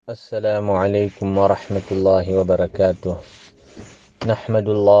السلام عليكم ورحمة الله وبركاته. نحمد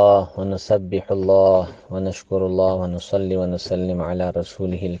الله ونسبح الله ونشكر الله ونصلي ونسلم على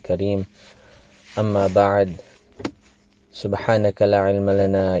رسوله الكريم. أما بعد، سبحانك لا علم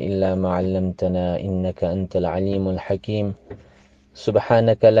لنا إلا ما علمتنا إنك أنت العليم الحكيم.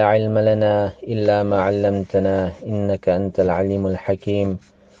 سبحانك لا علم لنا إلا ما علمتنا إنك أنت العليم الحكيم.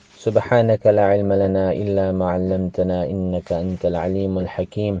 سبحانك لا علم لنا إلا ما علمتنا إنك أنت العليم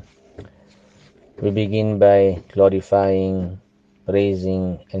الحكيم. We begin by glorifying,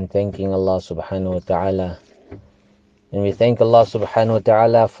 praising and thanking Allah subhanahu wa ta'ala. And we thank Allah subhanahu wa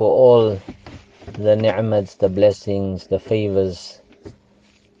ta'ala for all the ni'mats, the blessings, the favors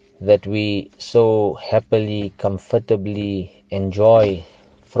that we so happily, comfortably enjoy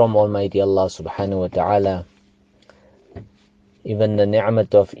from Almighty Allah subhanahu wa ta'ala. Even the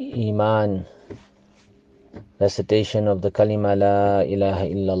ni'mat of Iman, recitation of the kalima La ilaha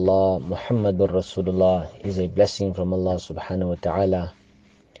illallah Muhammadur Rasulullah is a blessing from Allah subhanahu wa ta'ala.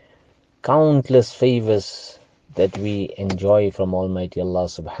 Countless favors that we enjoy from Almighty Allah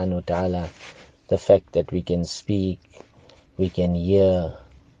subhanahu wa ta'ala. The fact that we can speak, we can hear,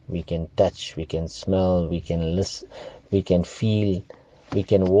 we can touch, we can smell, we can listen, we can feel, we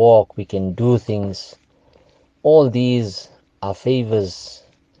can walk, we can do things. All these are favors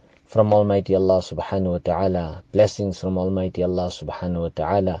from Almighty Allah subhanahu wa ta'ala, blessings from Almighty Allah subhanahu wa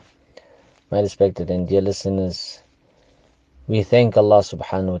ta'ala. My respected and dear listeners, we thank Allah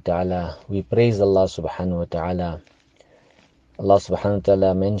subhanahu wa ta'ala, we praise Allah subhanahu wa ta'ala. Allah subhanahu wa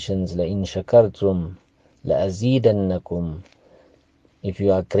ta'ala mentions, لَإِن شَكَرْتُمْ لَأَزِيدَنَّكُمْ. If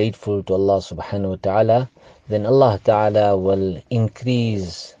you are grateful to Allah subhanahu wa ta'ala, then Allah ta'ala will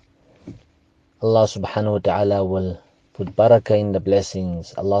increase. Allah subhanahu wa ta'ala will put barakah in the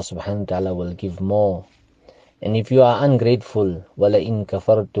blessings. Allah subhanahu wa ta'ala will give more. And if you are ungrateful, وَلَئِن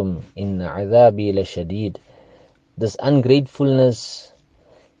كَفَرْتُمْ إِنَّ عَذَابِي لَشَدِيدٌ. This ungratefulness,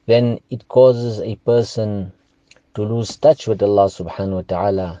 then it causes a person to lose touch with Allah subhanahu wa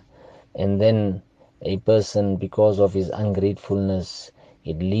ta'ala. And then a person, because of his ungratefulness,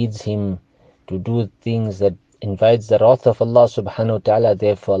 it leads him to do things that invites the wrath of Allah subhanahu wa ta'ala.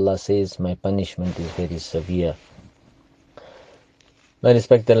 Therefore Allah says, my punishment is very severe. My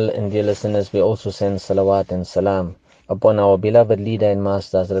respected and dear listeners, we also send salawat and salam upon our beloved leader and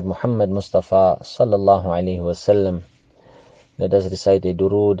master Hazrat Muhammad Mustafa sallallahu alaihi wasallam. Let us recite a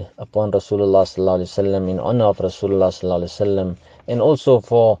durood upon Rasulullah sallallahu alaihi wasallam in honor of Rasulullah sallallahu alaihi wasallam, and also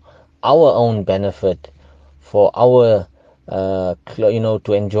for our own benefit, for our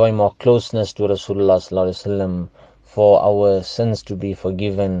to enjoy more closeness to Rasulullah sallallahu alaihi wasallam, for our sins to be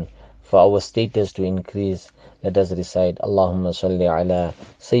forgiven, for our status to increase. Let us recite Allahumma salli ala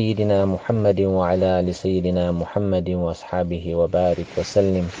Sayyidina Muhammadin wa ala ali Sayyidina Muhammadin wa ashabihi wa barik wa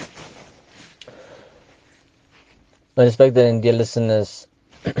sallim. My respected and dear listeners,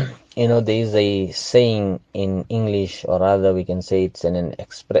 there is a saying in English, or rather we can say it's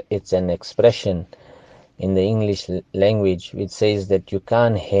an expression in the English language, which says that you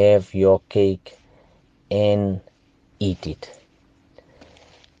can't have your cake and eat it.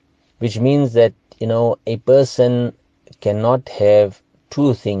 Which means that a person cannot have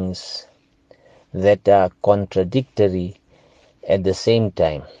two things that are contradictory at the same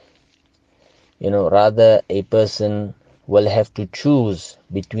time. Rather a person will have to choose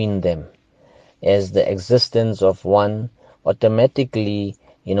between them, as the existence of one automatically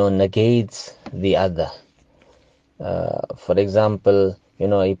negates the other. For example,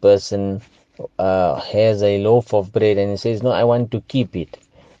 a person has a loaf of bread and he says, no, I want to keep it.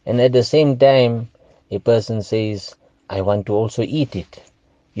 And at the same time, a person says, I want to also eat it.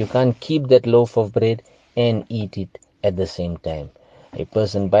 You can't keep that loaf of bread and eat it at the same time. A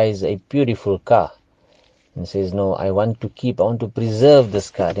person buys a beautiful car and says, no, I want to preserve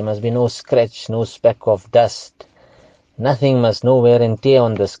this car. There must be no scratch, no speck of dust. Nothing must, no wear and tear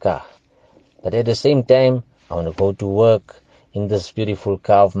on this car. But at the same time, I want to go to work in this beautiful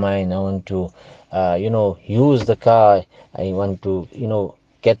car of mine. I want to, use the car. I want to,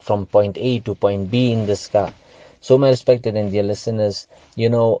 get from point A to point B in this car. So my respected and dear listeners,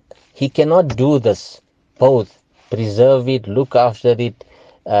 he cannot do this, both preserve it, look after it,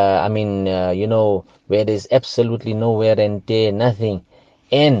 where there's absolutely no wear and tear, nothing,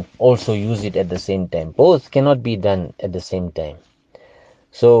 and also use it at the same time. Both cannot be done at the same time.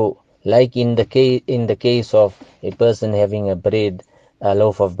 So like in the case of a person having a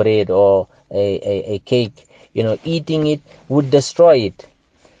loaf of bread or a cake, eating it would destroy it,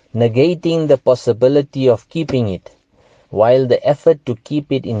 negating the possibility of keeping it, while the effort to keep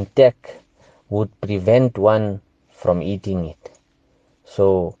it intact would prevent one from eating it.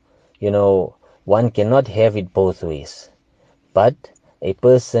 So one cannot have it both ways. But a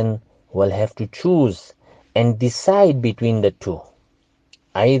person will have to choose and decide between the two.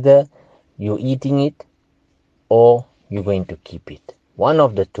 Either you're eating it or you're going to keep it. One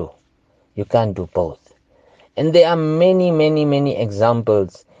of the two. You can't do both. And there are many, many, many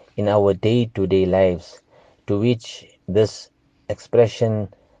examples in our day-to-day lives to which this expression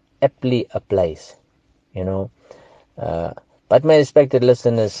aptly applies. You know, uh, but my respected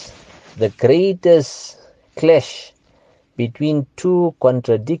listeners, the greatest clash between two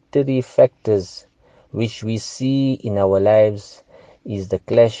contradictory factors which we see in our lives is the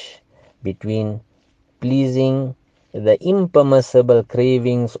clash between pleasing the impermissible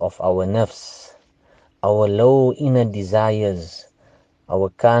cravings of our nafs, our low inner desires, our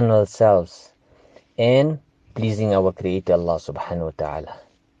carnal selves, and pleasing our Creator Allah subhanahu wa ta'ala.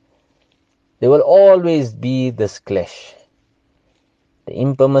 There will always be this clash, the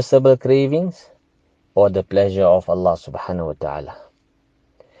impermissible cravings or the pleasure of Allah subhanahu wa ta'ala.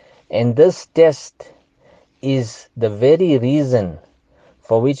 And this test is the very reason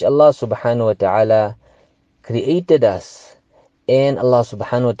for which Allah subhanahu wa ta'ala created us, and Allah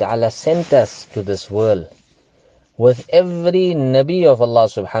subhanahu wa ta'ala sent us to this world with every Nabi of Allah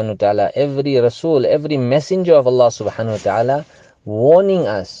subhanahu wa ta'ala, every Rasul, every messenger of Allah subhanahu wa ta'ala, warning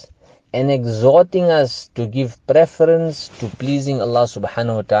us and exhorting us to give preference to pleasing Allah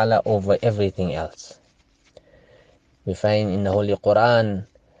subhanahu wa ta'ala over everything else. We find in the Holy Quran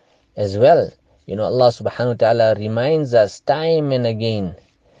as well, Allah subhanahu wa ta'ala reminds us time and again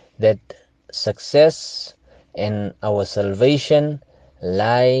that success and our salvation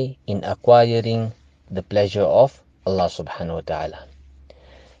lie in acquiring the pleasure of Allah subhanahu wa ta'ala.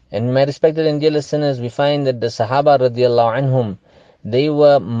 And my respected and dear listeners, we find that the Sahaba radiallahu anhum, they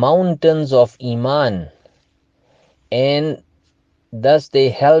were mountains of Iman, and thus they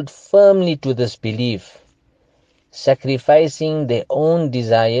held firmly to this belief, sacrificing their own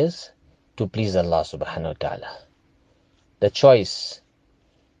desires to please Allah subhanahu wa ta'ala. The choice,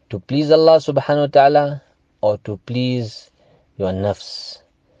 to please Allah subhanahu wa ta'ala or to please your nafs,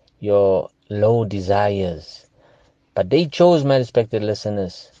 your low desires. But they chose, my respected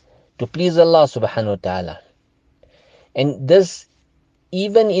listeners, to please Allah subhanahu wa ta'ala. And this,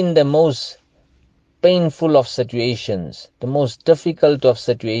 even in the most painful of situations, the most difficult of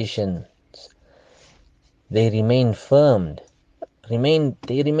situations, they remain firm.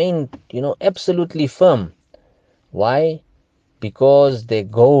 They remain, absolutely firm. Why? Because their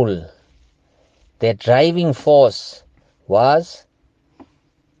goal, their driving force was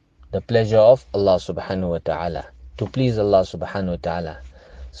the pleasure of Allah subhanahu wa ta'ala, to please Allah subhanahu wa ta'ala.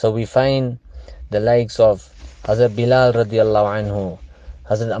 So we find the likes of Hazrat Bilal radiallahu anhu,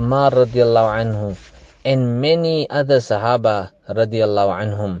 Hazrat Ammar radiallahu anhu, and many other Sahaba radiallahu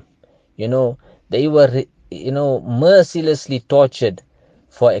anhum. They were, mercilessly tortured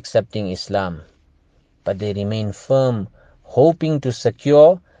for accepting Islam. But they remain firm, hoping to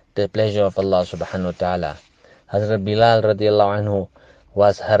secure the pleasure of Allah subhanahu wa ta'ala. Hazrat Bilal radiallahu anhu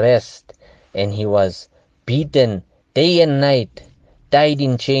was harassed and he was beaten day and night, tied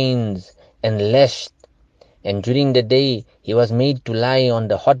in chains and lashed. And during the day he was made to lie on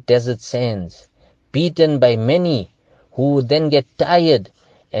the hot desert sands, beaten by many who would then get tired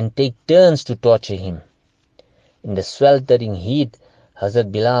and take turns to torture him. In the sweltering heat,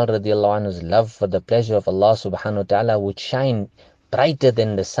 Hazrat Bilal radiallahu anhu's love for the pleasure of Allah subhanahu wa ta'ala would shine brighter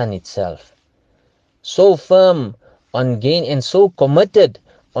than the sun itself. So firm on gain and so committed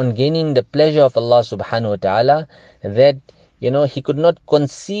on gaining the pleasure of Allah subhanahu wa ta'ala that he could not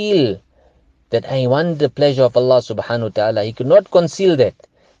conceal that I want the pleasure of Allah subhanahu wa ta'ala. He could not conceal that,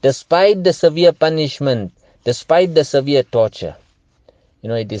 despite the severe punishment, despite the severe torture.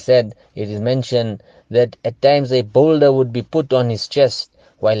 It is mentioned that at times a boulder would be put on his chest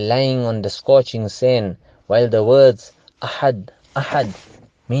while lying on the scorching sand, while the words Ahad, Ahad,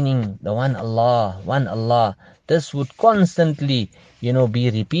 meaning the one Allah, this would constantly, be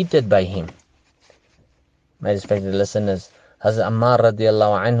repeated by him. My respected listeners, Hazrat Ammar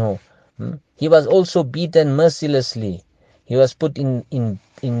radiallahu anhu, he was also beaten mercilessly. He was put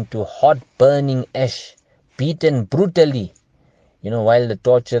into hot burning ash, beaten brutally. While the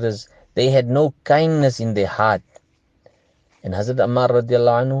torturers, they had no kindness in their heart. And Hazrat Ammar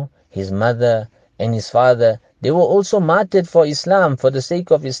radiallahu anhu, his mother and his father, they were also martyred for Islam, for the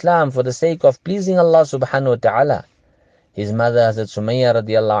sake of Islam, for the sake of pleasing Allah subhanahu wa ta'ala. His mother, Hazrat Sumayya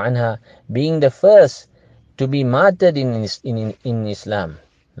radiallahu anha, being the first to be martyred in Islam.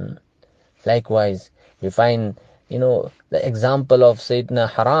 Likewise, we find, the example of Sayyidina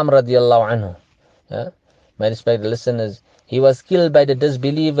Haram radiallahu anhu. My respected listeners, He was killed by the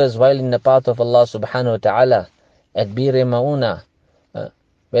disbelievers while in the path of Allah subhanahu wa ta'ala at Bir Mauna,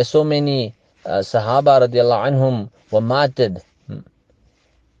 where so many Sahaba radiallahu anhum were martyred.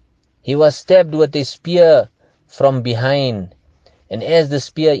 He was stabbed with a spear from behind, and as the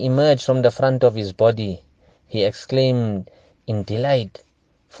spear emerged from the front of his body, he exclaimed in delight,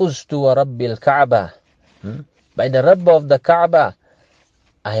 Fuztu wa Rabbil Kaaba. By the Rabb of the Kaaba,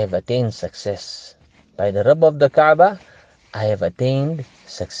 I have attained success. By the Rabb of the Kaaba, I have attained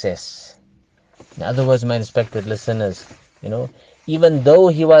success. In other words, my respected listeners, even though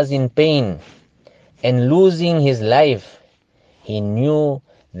he was in pain and losing his life, he knew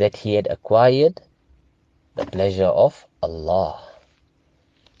that he had acquired the pleasure of Allah.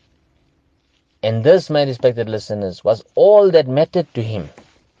 And this, my respected listeners, was all that mattered to him.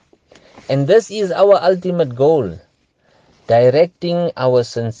 And this is our ultimate goal, directing our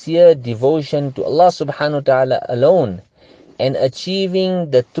sincere devotion to Allah subhanahu wa ta'ala alone and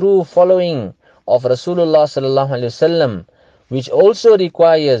achieving the true following of Rasulullah sallallahu alaihi wasallam, which also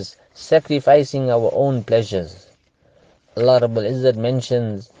requires sacrificing our own pleasures. Allah Rabbul Izzat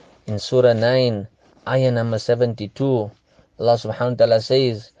mentions in Surah 9, ayah number 72, Allah subhanahu wa ta'ala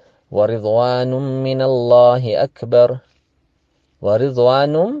says, وَرِضْوَانٌ مِّنَ اللَّهِ أَكْبَرُ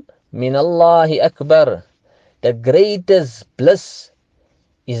وَرِضْوَانٌ مِّنَ اللَّهِ أَكْبَرُ. The greatest bliss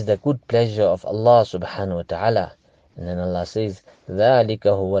is the good pleasure of Allah subhanahu wa ta'ala. And then Allah says, ذَلِكَ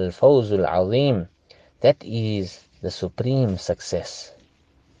هُوَ الْفَوْزُ الْعَظِيمُ. That is the supreme success.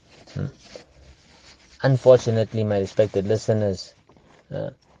 Unfortunately, my respected listeners,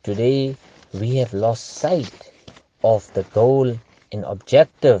 today we have lost sight of the goal and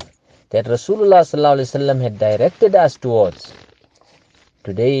objective that Rasulullah sallallahu alaihi wasallam had directed us towards.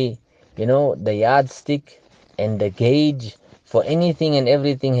 Today, the yardstick and the gauge for anything and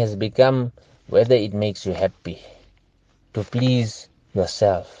everything has become whether it makes you happy, to please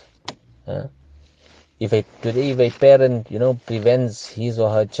yourself. If a parent, prevents his or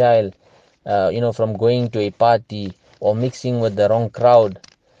her child, from going to a party or mixing with the wrong crowd,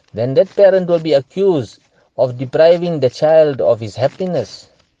 then that parent will be accused of depriving the child of his happiness.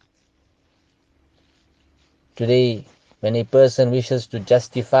 Today, when a person wishes to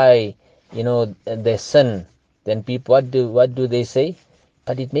justify, their sin, then people, what do they say?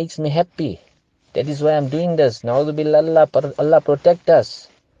 But it makes me happy. That is why I'm doing this. Na'udhu billah, Allah protect us.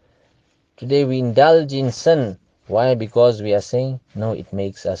 Today we indulge in sin. Why? Because we are saying, no, it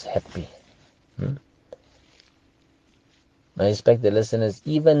makes us happy. My respected listeners,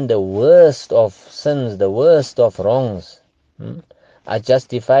 even the worst of sins, the worst of wrongs, are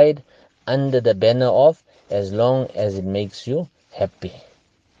justified under the banner of as long as it makes you happy.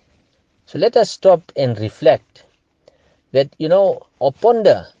 So let us stop and reflect that, or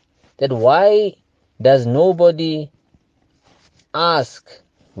ponder that why does nobody ask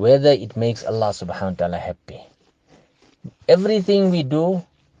whether it makes Allah subhanahu wa ta'ala happy? Everything we do,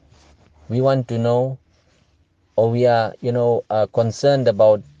 we want to know, or we are, concerned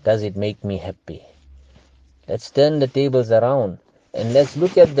about, does it make me happy? Let's turn the tables around and let's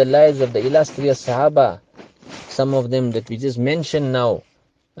look at the lives of the illustrious Sahaba, some of them that we just mentioned now.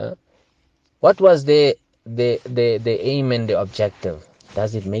 What was their aim and their objective?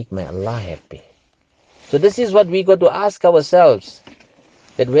 Does it make my Allah happy? So this is what we got to ask ourselves,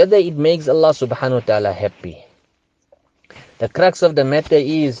 that whether it makes Allah subhanahu wa ta'ala happy. The crux of the matter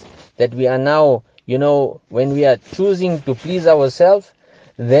is that we are now, when we are choosing to please ourselves,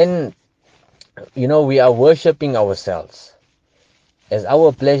 then, we are worshipping ourselves, as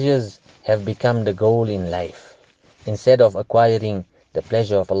our pleasures have become the goal in life, instead of acquiring the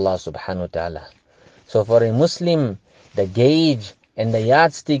pleasure of Allah subhanahu wa ta'ala. So for a Muslim, the gauge and the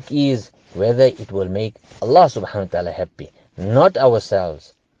yardstick is whether it will make Allah subhanahu wa ta'ala happy, not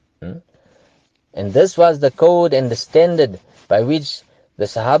ourselves. And this was the code and the standard by which the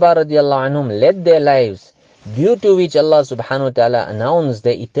Sahaba radiallahu anhum led their lives, due to which Allah subhanahu wa ta'ala announced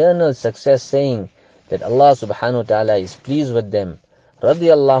their eternal success, saying that Allah subhanahu wa ta'ala is pleased with them,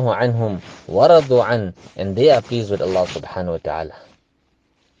 radiallahu anhum wa radu an, and they are pleased with Allah subhanahu wa ta'ala.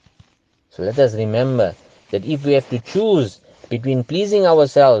 So let us remember that if we have to choose between pleasing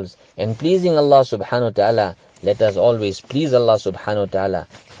ourselves and pleasing Allah subhanahu wa ta'ala, let us always please Allah subhanahu wa ta'ala,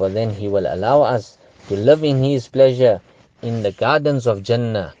 for then He will allow us to live in His pleasure in the gardens of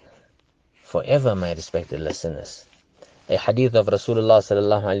Jannah forever, my respected listeners. A hadith of Rasulullah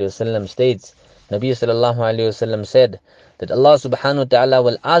sallallahu alaihi wasallam states, Nabi sallallahu alaihi wasallam said that Allah subhanahu wa ta'ala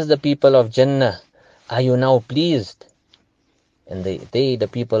will ask the people of Jannah, are you now pleased? And the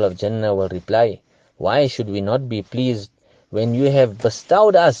people of Jannah will reply, why should we not be pleased when you have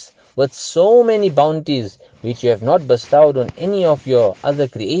bestowed us with so many bounties which you have not bestowed on any of your other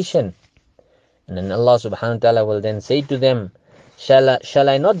creation. And then Allah subhanahu wa ta'ala will then say to them, shall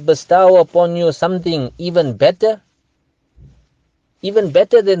I not bestow upon you something even better? Even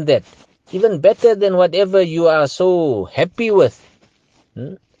better than that. Even better than whatever you are so happy with.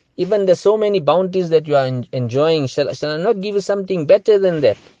 Even there's so many bounties that you are enjoying. Shall I not give you something better than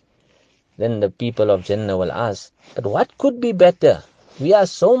that? Then the people of Jannah will ask, but what could be better? We are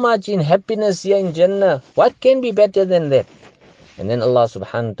so much in happiness here in Jannah. What can be better than that? And then Allah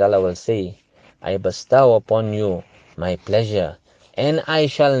subhanahu wa ta'ala will say, I bestow upon you my pleasure, and I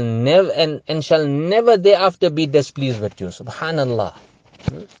shall never and shall never thereafter be displeased with you. Subhanallah.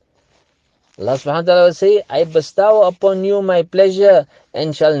 Allah subhanahu wa ta'ala will say, I bestow upon you my pleasure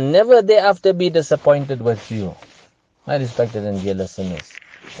and shall never thereafter be disappointed with you. My respected and dear listeners,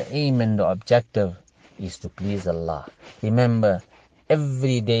 the aim and the objective is to please Allah. Remember,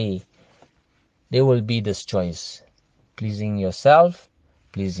 every day there will be this choice. Pleasing yourself,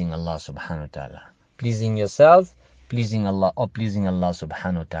 pleasing Allah subhanahu wa ta'ala. Pleasing yourself, pleasing Allah, or pleasing Allah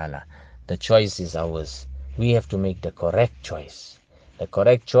subhanahu wa ta'ala. The choice is ours. We have to make the correct choice. The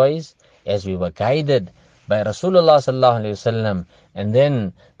correct choice as we were guided by Rasulullah sallallahu alayhi wasallam and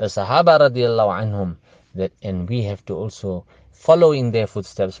then the Sahaba radiallahu anhum, that, and we have to also follow in their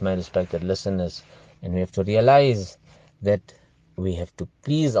footsteps, my respected listeners, and we have to realize that we have to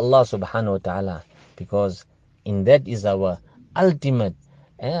please Allah subhanahu wa ta'ala, because in that is our ultimate,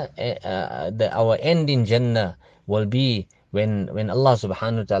 our end in Jannah will be when Allah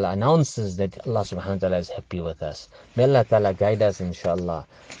subhanahu wa ta'ala announces that Allah subhanahu wa ta'ala is happy with us. May Allah ta'ala guide us, inshallah.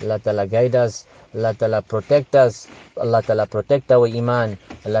 Allah ta'ala guide us. Allah ta'ala protect us. Allah ta'ala protect our iman.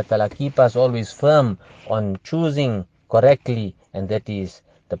 Allah ta'ala keep us always firm on choosing correctly, and that is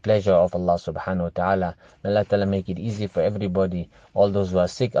the pleasure of Allah subhanahu wa ta'ala. May Allah ta'ala make it easy for everybody. All those who are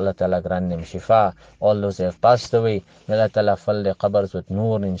sick, Allah ta'ala grant them shifa. All those who have passed away, may Allah ta'ala fill their qabrs with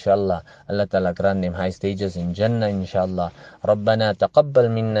noor, inshallah. Allah ta'ala grant them high stages in Jannah, inshallah. ربنا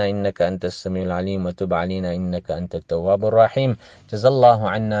تقبل منا إنك أنت السميع العليم وتب علينا إنك أنت التواب الرحيم. جزا الله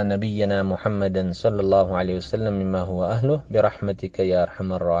عنا نبينا محمدا صلى الله عليه وسلم مما هو أهله برحمتك يا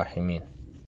أرحم الراحمين.